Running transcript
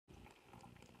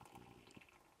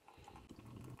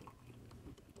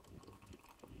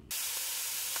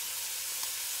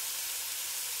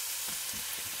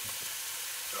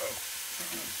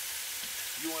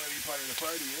want to be part of the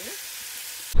party,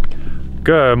 eh?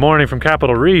 Good morning from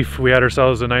Capitol Reef. We had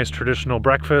ourselves a nice traditional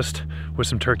breakfast with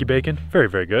some turkey bacon. Very,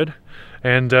 very good.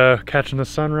 And catching the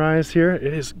sunrise here.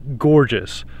 It is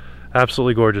gorgeous.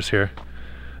 Absolutely gorgeous here.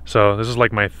 So this is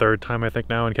like my third time I think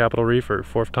now in Capitol Reef, or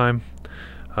fourth time.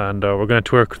 And we're gonna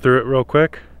tour through it real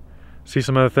quick. See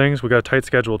some other things. We got a tight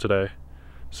schedule today.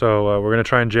 So we're gonna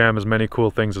try and jam as many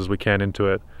cool things as we can into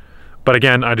it. But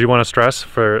again, I do want to stress,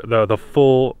 for the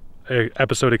full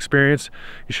episode experience,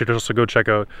 you should also go check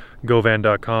out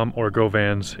govan.com or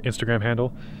Govan's Instagram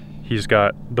handle. He's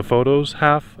got the photos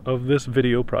half of this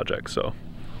video project, so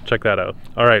check that out.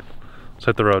 All right, let's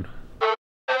hit the road.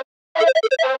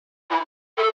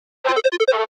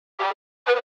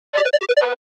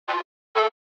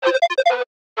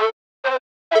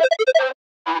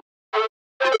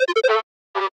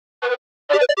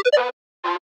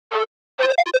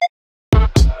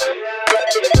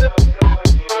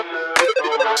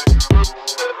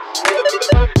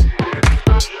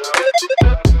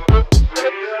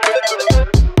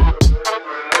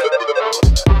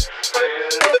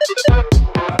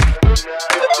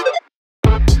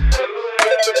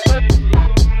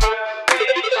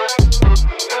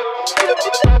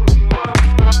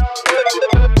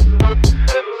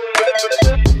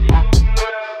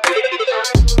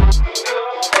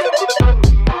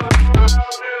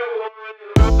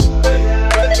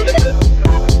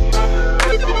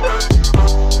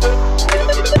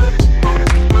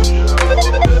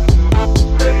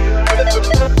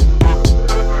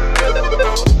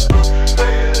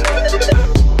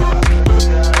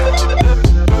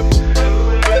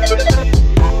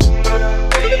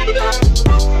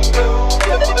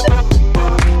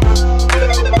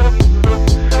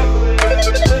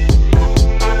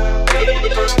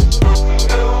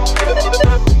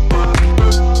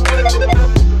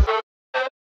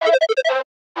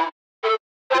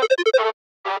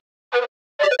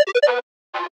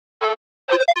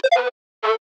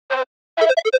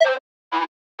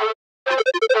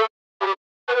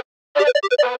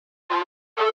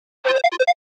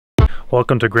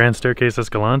 Welcome to Grand Staircase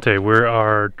Escalante. We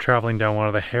are traveling down one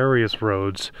of the hairiest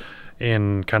roads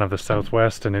in kind of the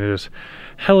southwest, and it is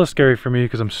hella scary for me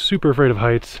because I'm super afraid of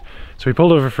heights. So we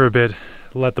pulled over for a bit,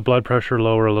 let the blood pressure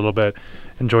lower a little bit,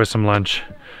 enjoy some lunch,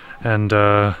 and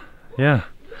yeah,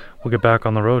 we'll get back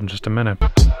on the road in just a minute.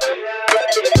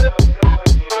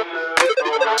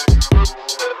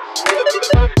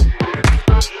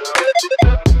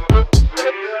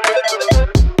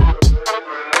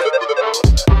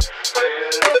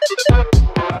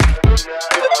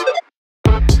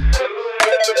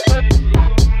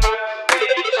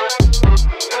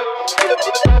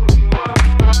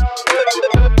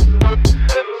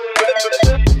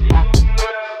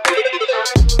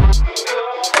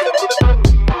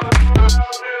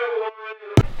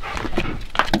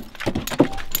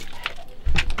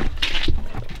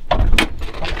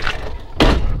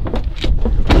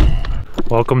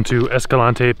 Welcome to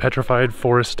Escalante Petrified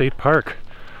Forest State Park.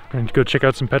 We're going to go check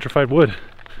out some petrified wood.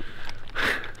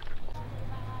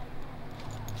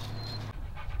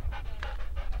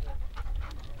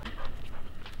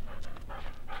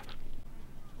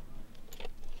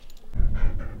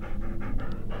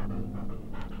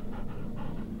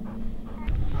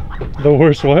 The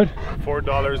worst what?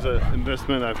 $4 an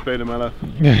investment I've paid in my life.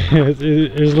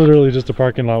 It's literally just a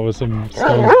parking lot with some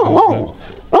stones.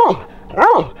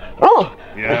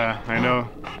 Yeah, I know.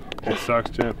 It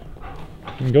sucks, champ.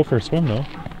 You can go for a swim though.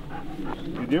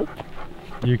 You do?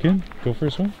 You can go for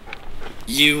a swim.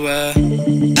 You were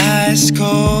ice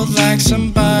cold like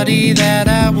somebody that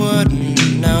I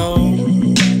wouldn't know.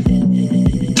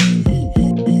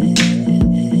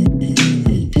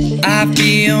 I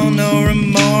feel no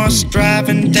remorse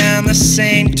driving down the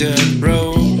same dirt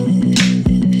road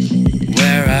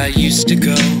where I used to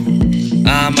go.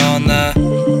 I'm on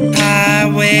the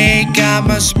highway, got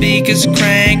my speakers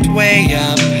cranked way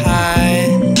up high.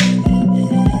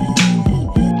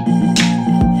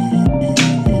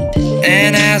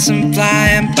 And as I'm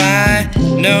flying by,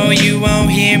 no, you won't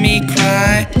hear me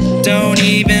cry. Don't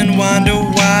even wonder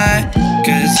why,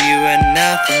 'cause you are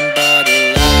nothing but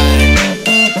a lie.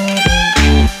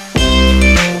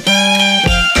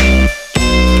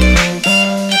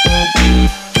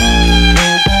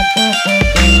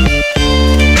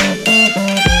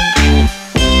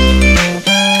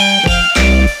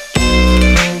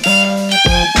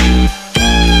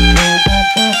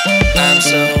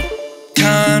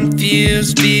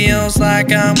 Confused, feels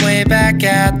like I'm way back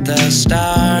at the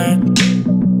start.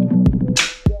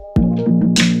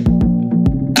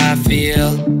 I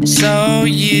feel so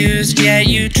used, yet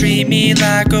you treat me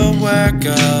like a work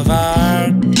of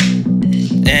art.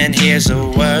 And here's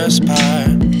the worst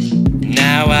part,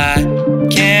 now I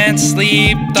can't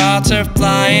sleep, thoughts are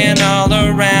flying all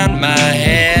around my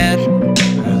head.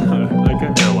 I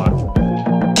can hear a lot.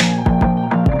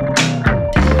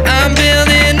 I'm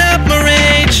building up my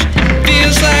rage,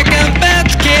 feels like I'm about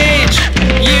to cage.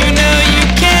 You know you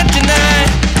can't deny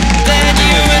that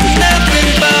you were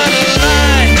nothing but a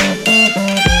lie.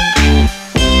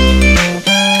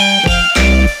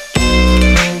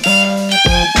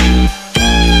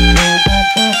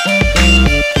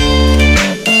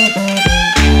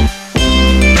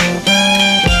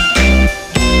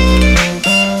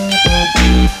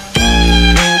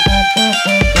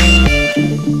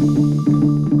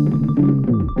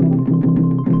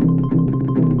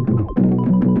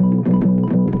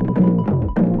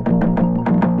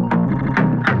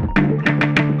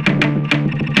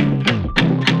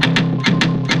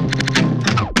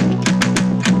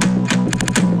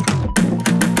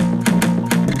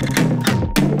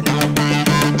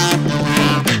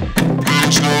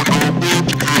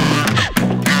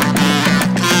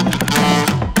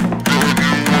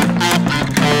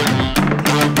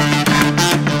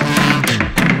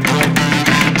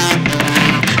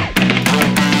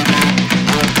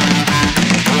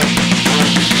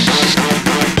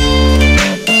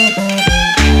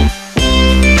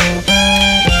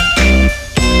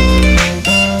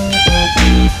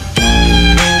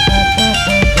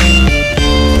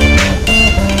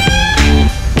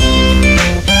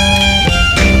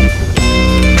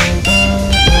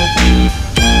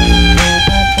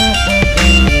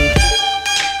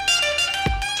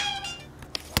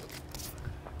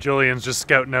 Julian's just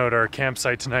scouting out our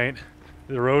campsite tonight.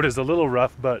 The road is a little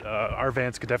rough, but our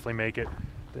vans could definitely make it.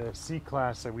 The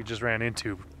C-Class that we just ran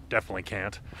into definitely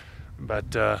can't.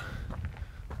 But we'll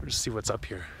just see what's up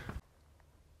here.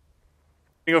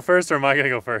 You go first, or am I gonna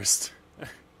go first? Up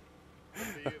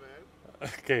to you, man.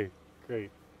 Okay,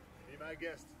 great. Be my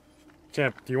guest.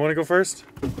 Champ, do you want to go first?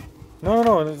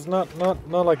 No, it's not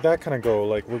like that kind of go.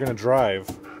 Like, we're gonna drive.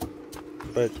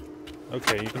 But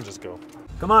okay, you can just go.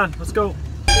 Come on, let's go.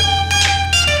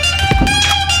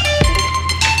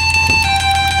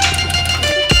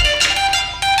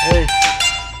 Hey,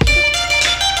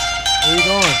 where are you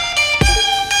going?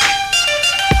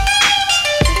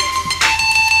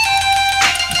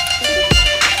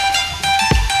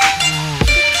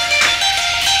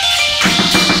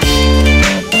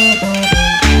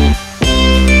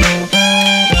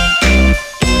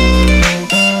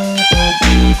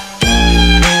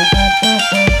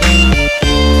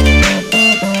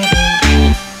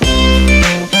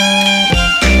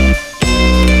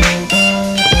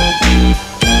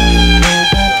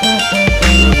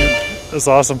 That's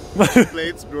awesome.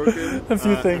 Plates broken. A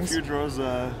few things. A few drawers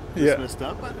just messed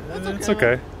up, but that's okay. It's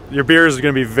okay. Your beer is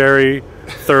going to be very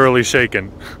thoroughly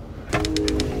shaken.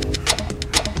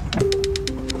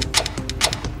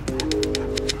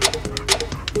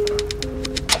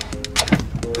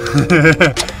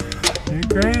 You're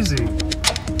crazy.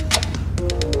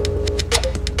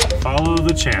 Follow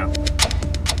the champ.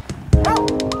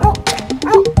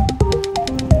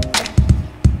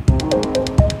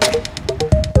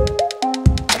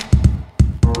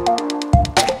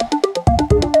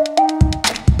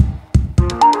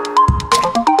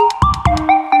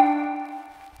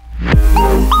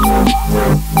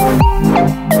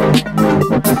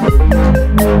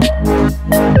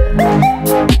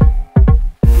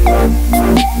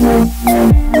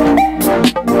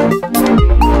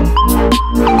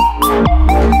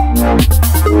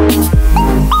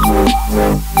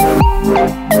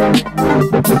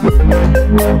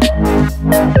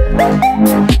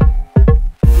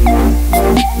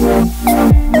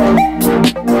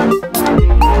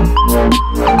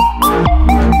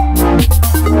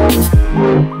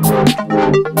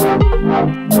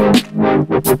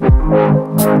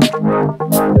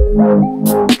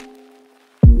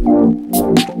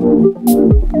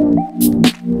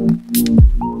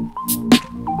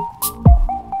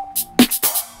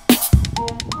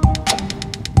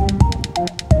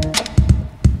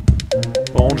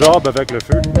 Bon job avec le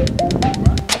feu.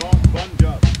 Bon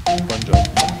job. Bon job.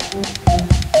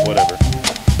 Whatever.